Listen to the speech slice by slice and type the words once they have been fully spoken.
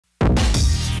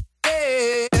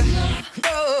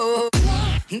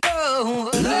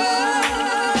No, no,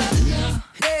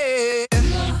 yeah,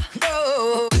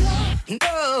 no,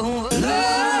 no, no.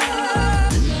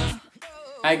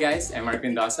 Hi guys, I'm Mark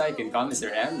Mendoza. You can call me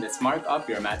Sir M. Let's mark up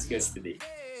your math skills today.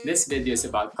 This video is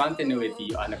about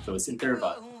continuity on a closed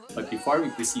interval. But before we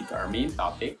proceed to our main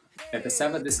topic, let us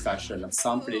have a discussion of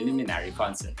some preliminary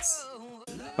concepts.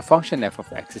 A function f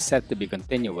of x is said to be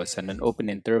continuous on an open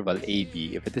interval ab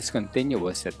if it is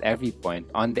continuous at every point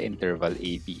on the interval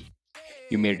ab.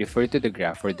 You may refer to the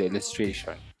graph for the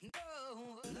illustration.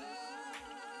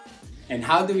 And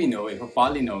how do we know if a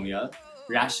polynomial,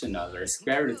 rational, or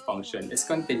square root function is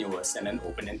continuous in an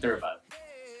open interval?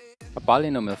 A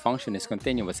polynomial function is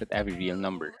continuous at every real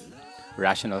number. A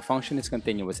rational function is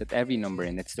continuous at every number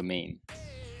in its domain.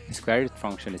 A square root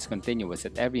function is continuous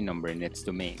at every number in its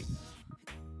domain.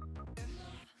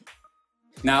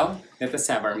 Now, let us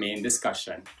have our main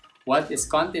discussion. What is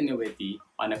continuity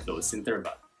on a closed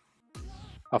interval?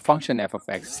 A function f of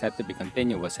x is said to be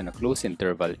continuous in a closed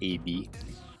interval ab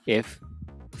if,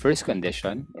 first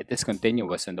condition, it is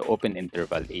continuous on the open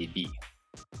interval ab.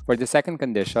 For the second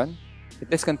condition,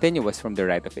 it is continuous from the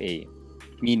right of a,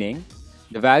 meaning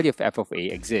the value of f of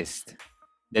a exists.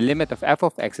 The limit of f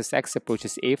of x as x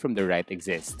approaches a from the right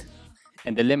exists,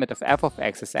 and the limit of f of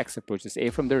x as x approaches a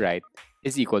from the right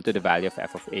is equal to the value of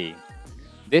f of a.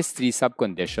 These three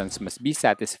subconditions must be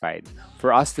satisfied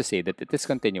for us to say that it is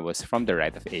continuous from the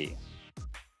right of a.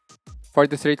 For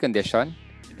the third condition,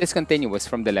 it is continuous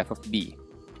from the left of b,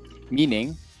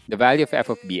 meaning the value of f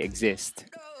of b exists.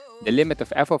 The limit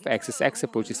of f of x as x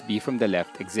approaches b from the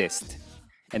left exists,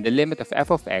 and the limit of f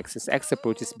of x as x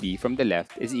approaches b from the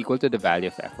left is equal to the value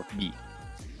of f of b.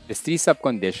 These three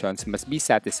subconditions must be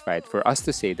satisfied for us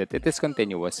to say that it is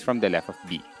continuous from the left of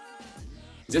b.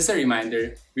 Just a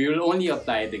reminder, we will only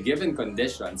apply the given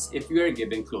conditions if we are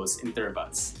given closed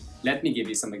intervals. Let me give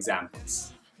you some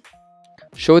examples.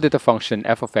 Show that the function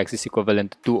f of x is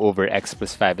equivalent to 2 over x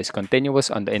plus 5 is continuous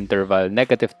on the interval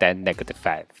 -10,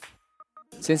 -5.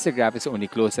 Since the graph is only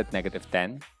closed at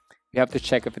 -10, we have to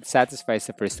check if it satisfies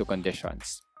the first two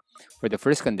conditions. For the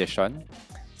first condition,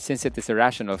 since it is a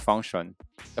rational function,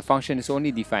 the function is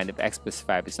only defined if x plus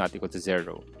 5 is not equal to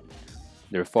 0.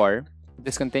 Therefore, it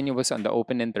is continuous on the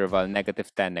open interval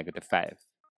 -10, -5.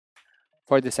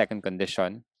 For the second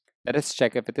condition, let us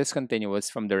check if it is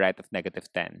continuous from the right of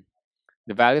 -10.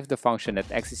 The value of the function at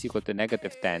x is equal to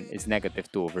 -10 is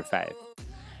 -2 over 5.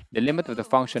 The limit of the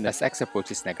function as x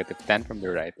approaches -10 from the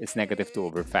right is -2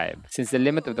 over 5. Since the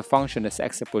limit of the function as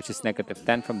x approaches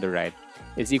 -10 from the right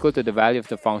is equal to the value of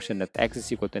the function at x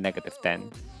is equal to -10,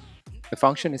 the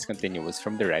function is continuous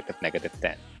from the right of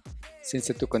 -10.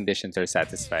 Since the two conditions are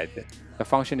satisfied, the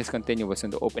function is continuous on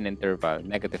the open interval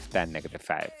 -10,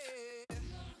 -5.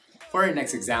 For our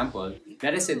next example,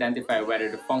 let us identify whether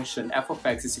the function f of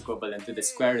x is equivalent to the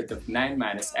square root of 9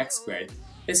 minus x squared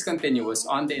is continuous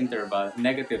on the interval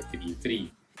 -3,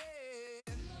 3.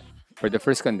 For the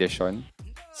first condition,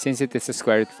 since it is a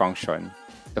square root function,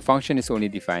 the function is only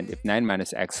defined if 9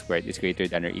 minus x squared is greater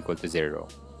than or equal to 0,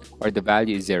 or the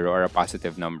value is 0 or a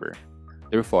positive number.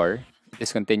 Therefore, it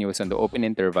is continuous on the open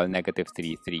interval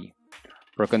 -3, 3.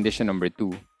 For condition number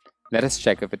 2, let us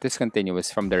check if it is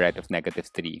continuous from the right of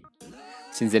 -3.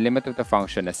 Since the limit of the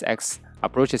function as x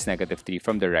approaches -3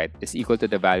 from the right is equal to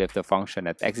the value of the function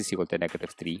at x is equal to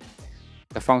 -3,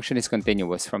 the function is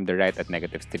continuous from the right at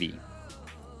 -3.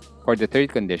 For the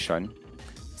third condition,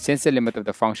 since the limit of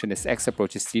the function as x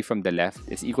approaches 3 from the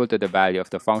left is equal to the value of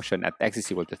the function at x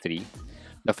is equal to 3,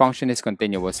 the function is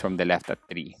continuous from the left at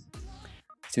 3.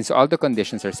 Since all the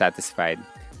conditions are satisfied,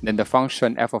 then the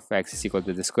function f of x is equal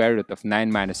to the square root of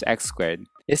 9 minus x squared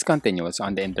is continuous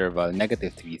on the interval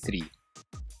 -3, 3.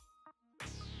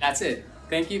 That's it.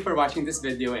 Thank you for watching this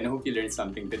video and I hope you learned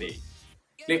something today.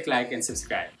 Click like and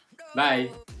subscribe. Bye!